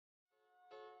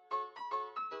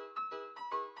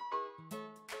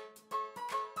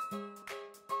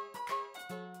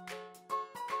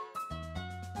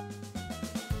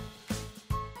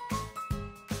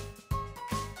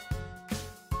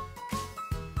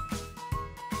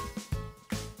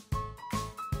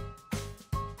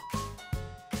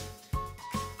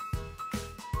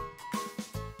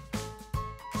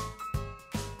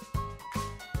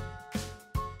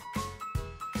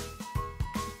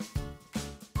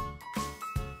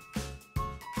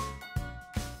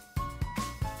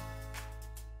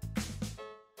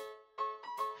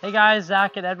Hey guys,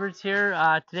 Zach and Edwards here.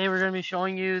 Today we're going to be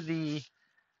showing you the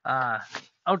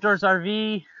Outdoors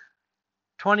RV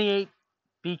 28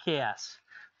 BKS.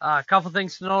 A couple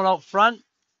things to note out front.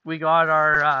 We got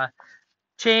our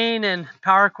chain and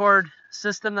power cord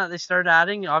system that they started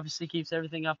adding. It obviously keeps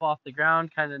everything up off the ground,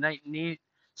 kind of nice and neat,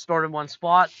 stored in one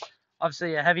spot.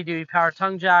 Obviously a heavy duty power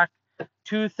tongue jack,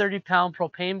 two 30-pound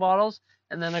propane bottles,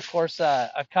 and then of course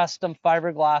a custom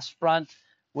fiberglass front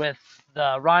with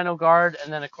the rhino guard,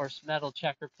 and then of course metal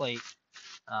checker plate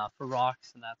for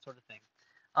rocks and that sort of thing.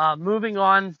 Moving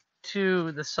on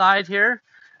to the side here,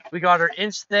 we got our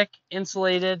inch thick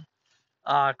insulated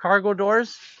cargo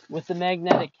doors with the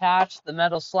magnetic catch, the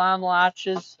metal slam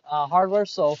latches, hardware,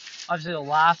 so obviously it'll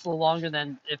last a little longer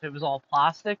than if it was all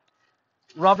plastic.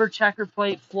 Rubber checker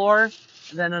plate floor,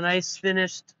 and then a nice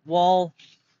finished wall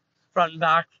front and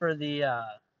back for the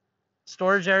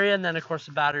storage area, and then of course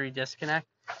the battery disconnect.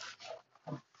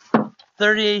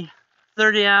 30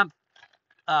 amp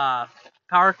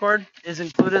power cord is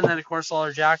included, and then of course all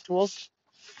our jack tools.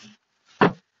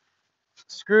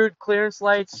 Screwed clearance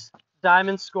lights,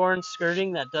 diamond scorn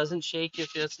skirting that doesn't shake you,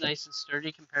 feels nice and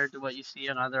sturdy compared to what you see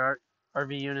on other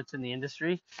RV units in the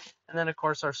industry. And then of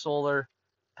course our solar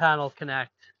panel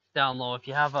connect down low. If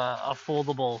you have a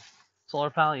foldable solar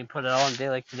panel, you can put it on a day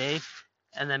like today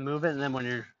and then move it, and then when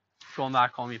you're going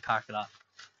back home you pack it up.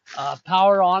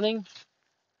 Power awning,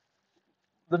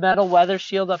 the metal weather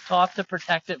shield up top to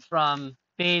protect it from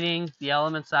fading, the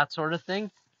elements, that sort of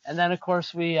thing. And then of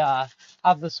course we have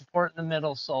the support in the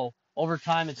middle, so over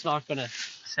time it's not going to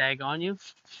sag on you.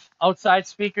 Outside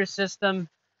speaker system,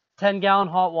 10-gallon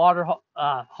hot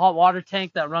water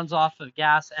tank that runs off of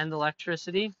gas and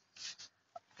electricity.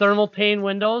 Thermal pane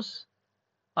windows,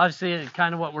 obviously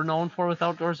kind of what we're known for with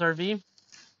Outdoors RV.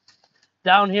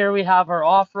 Down here we have our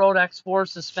off-road X4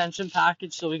 suspension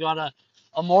package. So we got a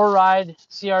More Ride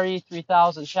CRE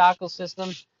 3000 shackle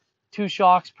system, 2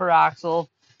 shocks per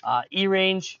axle,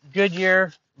 E-Range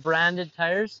Goodyear branded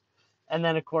tires, and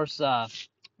then of course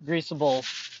greasable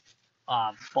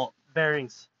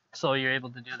bearings. So you're able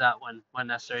to do that when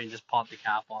necessary, and just pop the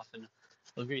cap off and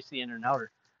it'll grease the inner and outer.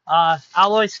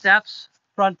 Alloy steps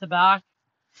front to back,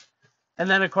 and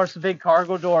then of course the big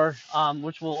cargo door,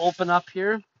 which will open up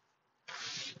here.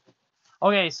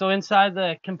 Okay, so inside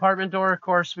the compartment door, of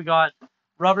course, we got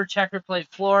rubber checker plate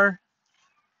floor.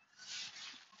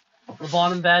 The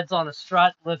bottom bed's on a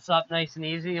strut, lifts up nice and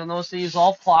easy. You'll notice they use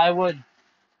all plywood,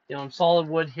 solid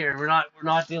wood here. We're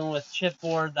not dealing with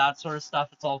chipboard, that sort of stuff.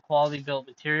 It's all quality built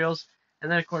materials.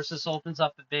 And then of course this opens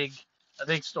up a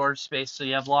big storage space, so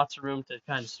you have lots of room to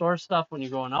kind of store stuff when you're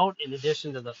going out, in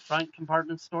addition to the front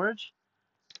compartment storage.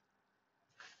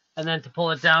 And then to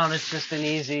pull it down, it's just an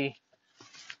easy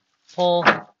pull,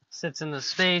 sits in the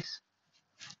space,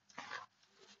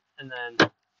 and then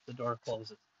the door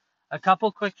closes. A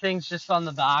couple quick things just on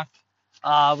the back.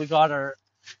 We got our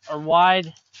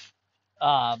wide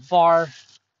bar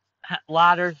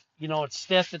ladder. It's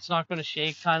stiff, it's not going to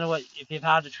shake. Kind of what, if you've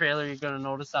had a trailer, you're going to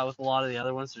notice that with a lot of the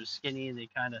other ones. They're skinny and they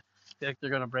kind of feel like they're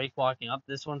going to break walking up.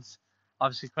 This one's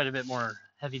obviously quite a bit more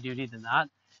heavy duty than that.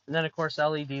 And then of course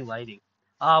LED lighting.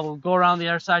 We'll go around the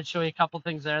other side, show you a couple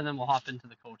things there, and then we'll hop into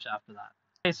the coach after that.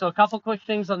 Okay, so a couple quick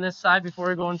things on this side before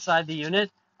we go inside the unit.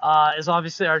 Is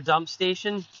obviously our dump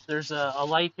station. There's a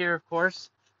light here, of course.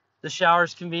 The shower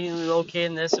is conveniently located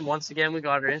in this, and once again we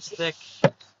got our inch thick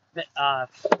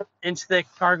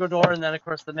cargo door, and then of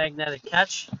course the magnetic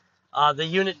catch. The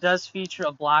unit does feature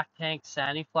a black tank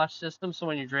sani flush system, so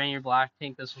when you're draining your black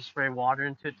tank, this will spray water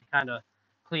into it to kind of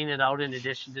clean it out, in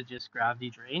addition to just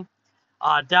gravity drain.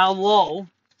 Down low,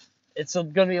 it's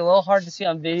going to be a little hard to see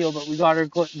on video, but we got our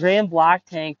gray and black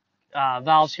tank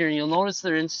valves here. You'll notice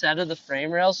they're instead of the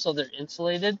frame rails, so they're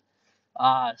insulated.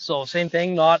 So same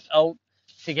thing, not out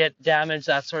to get damaged,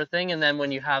 that sort of thing. And then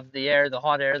when you have the air, the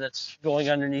hot air that's going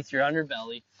underneath your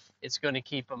underbelly, it's going to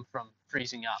keep them from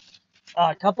freezing up.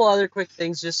 A couple other quick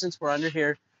things, just since we're under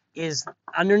here, is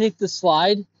underneath the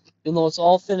slide, you'll know it's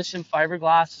all finished in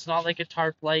fiberglass. It's not like a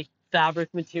tarp-like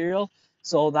fabric material,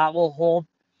 so that will hold.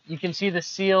 You can see the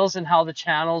seals and how the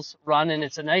channels run, and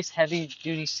it's a nice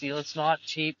heavy-duty seal. It's not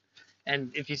cheap,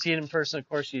 and if you see it in person, of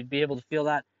course, you'd be able to feel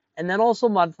that. And then also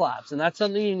mud flaps, and that's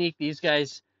something unique these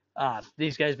guys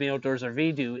being Outdoors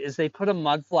RV do, is they put a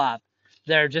mud flap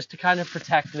there just to kind of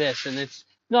protect this, and it's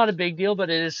not a big deal,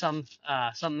 but it is something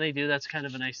they do that's kind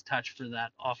of a nice touch for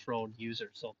that off-road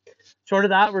user. So short of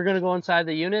that, we're going to go inside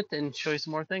the unit and show you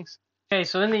some more things. Okay,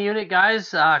 so in the unit,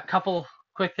 guys, a couple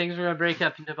quick things. We're going to break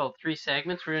up into about 3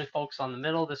 segments. We're going to focus on the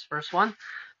middle, this first one.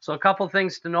 So a couple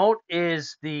things to note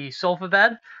is the sofa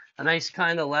bed. a nice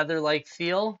kind of leather-like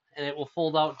feel, and it will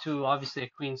fold out to obviously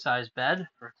a queen-size bed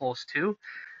or close to.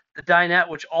 The dinette,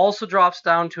 which also drops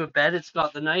down to a bed, it's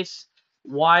got the nice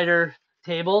wider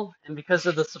table, and because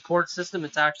of the support system,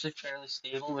 it's actually fairly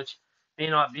stable, which may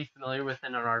not be familiar with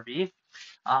in an RV.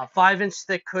 5-inch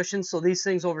thick cushions, so these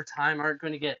things over time aren't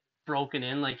going to get broken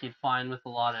in like you'd find with a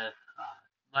lot of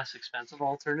less expensive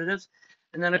alternatives.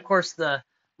 And then, of course, the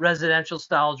residential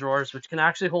style drawers, which can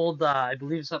actually hold, I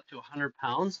believe it's up to 100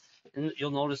 pounds. And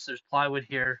you'll notice there's plywood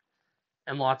here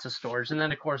and lots of storage. And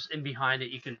then, of course, in behind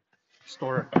it, you can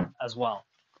store as well.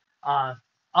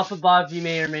 Up above, you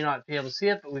may or may not be able to see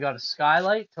it, but we got a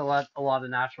skylight to let a lot of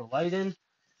natural light in.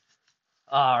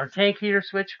 Our tank heater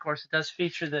switch, of course, it does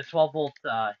feature the 12-volt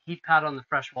heat pad on the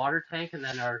fresh water tank, and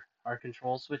then our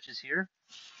control switch is here.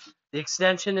 The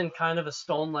extension and kind of a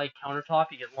stone-like countertop.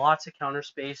 You get lots of counter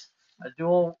space. A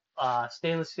dual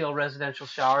stainless steel residential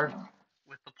shower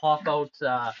with the pop-out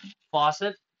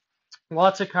faucet.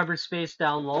 Lots of cupboard space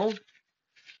down low.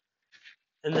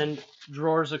 And then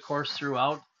drawers, of course,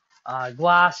 throughout.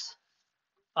 Glass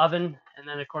oven, and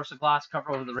then, of course, a glass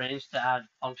cover over the range to add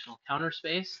functional counter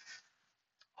space.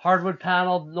 Hardwood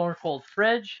panel Norcold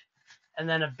fridge, and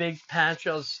then a big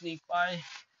pantry. I'll sneak by.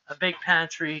 A big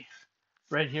pantry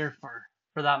right here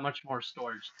for that much more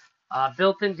storage.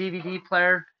 Built-in DVD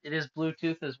player. It is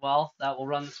Bluetooth as well. That will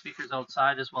run the speakers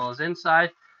outside as well as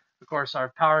inside. Of course,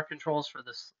 our power controls for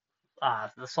this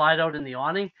the slide out in the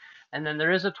awning, and then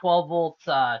there is a 12-volt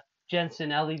Jensen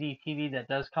LED TV that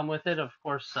does come with it. Of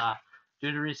course,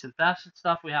 due to recent thefts and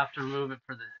stuff, we have to remove it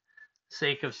for the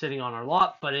sake of sitting on our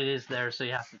lot, but it is there, so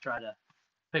you have to try to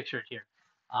picture it here.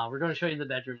 We're going to show you the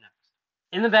bedroom next.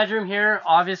 In the bedroom here,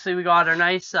 obviously we got our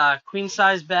nice queen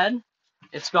size bed.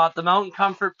 It's got the Mountain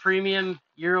Comfort Premium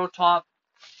Euro Top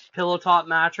pillow top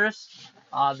mattress.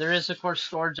 There is, of course,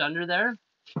 storage under there,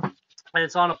 and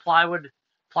it's on a plywood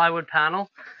panel.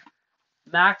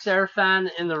 Maxx-Air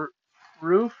fan in the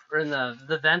roof, or in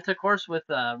the vent, of course, with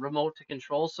a remote to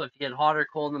control. So if you get hot or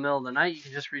cold in the middle of the night, you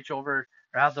can just reach over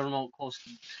or have the remote close to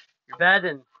your bed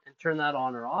and turn that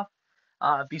on or off.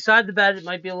 Beside the bed, it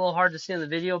might be a little hard to see in the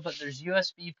video, but there's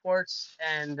USB ports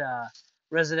and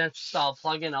residential style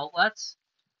plug-in outlets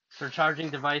for charging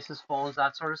devices, phones,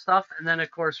 that sort of stuff. And then, of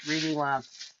course, reading lamp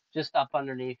just up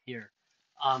underneath here.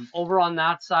 Over on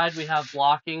that side, we have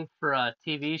blocking for a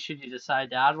TV should you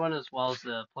decide to add one, as well as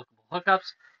the applicable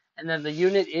hookups. And then the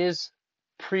unit is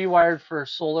pre-wired for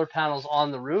solar panels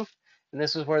on the roof. And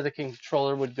this is where the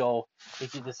controller would go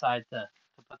if you decide to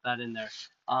put that in there.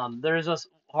 There is a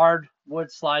hard wood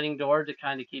sliding door to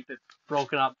kind of keep it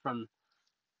broken up from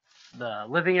the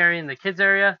living area and the kids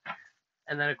area.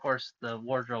 And then, of course, the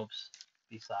wardrobes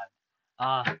beside.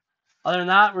 Other than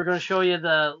that, we're going to show you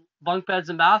the bunk beds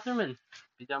and bathroom and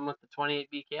be done with the 28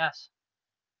 BKS.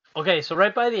 Okay, so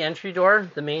right by the entry door,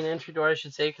 the main entry door, I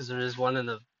should say, because there is one in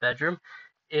the bedroom,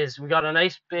 is we got a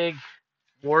nice big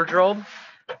wardrobe.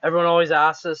 Everyone always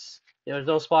asks us, there's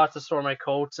no spot to store my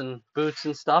coats and boots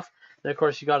and stuff. And of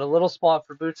course, you got a little spot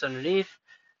for boots underneath,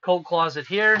 coat closet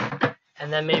here,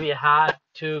 and then maybe a hat,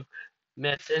 toque,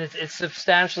 mitts, and it's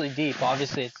substantially deep.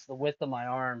 Obviously, it's the width of my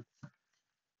arm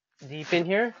deep in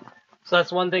here. So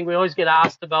that's one thing we always get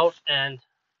asked about, and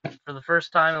for the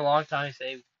first time in a long time, I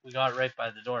say we got it right by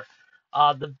the door.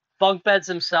 The bunk beds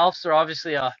themselves are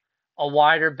obviously a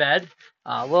wider bed.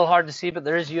 A little hard to see, but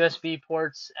there is USB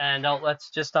ports and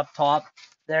outlets just up top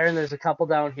there, and there's a couple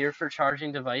down here for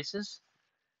charging devices.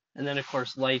 And then, of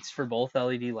course, lights for both,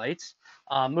 LED lights.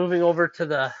 Moving over to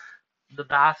the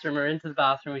bathroom, or into the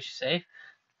bathroom, we should say.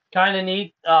 Kind of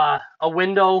neat. A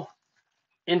window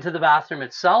into the bathroom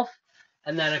itself.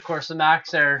 And then, of course, the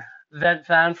Maxx-Air vent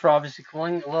fan for obviously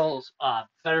cooling, a little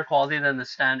better quality than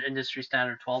the industry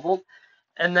standard 12-volt.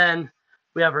 And then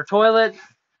we have our toilet,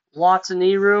 lots of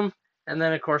knee room, and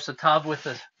then, of course, a tub with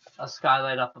a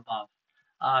skylight up above.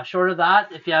 Short of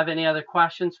that, if you have any other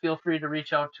questions, feel free to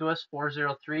reach out to us,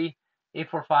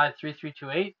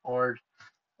 403-845-3328, or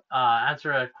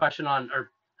answer a question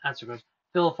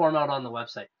fill a form out on the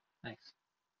website. Thanks.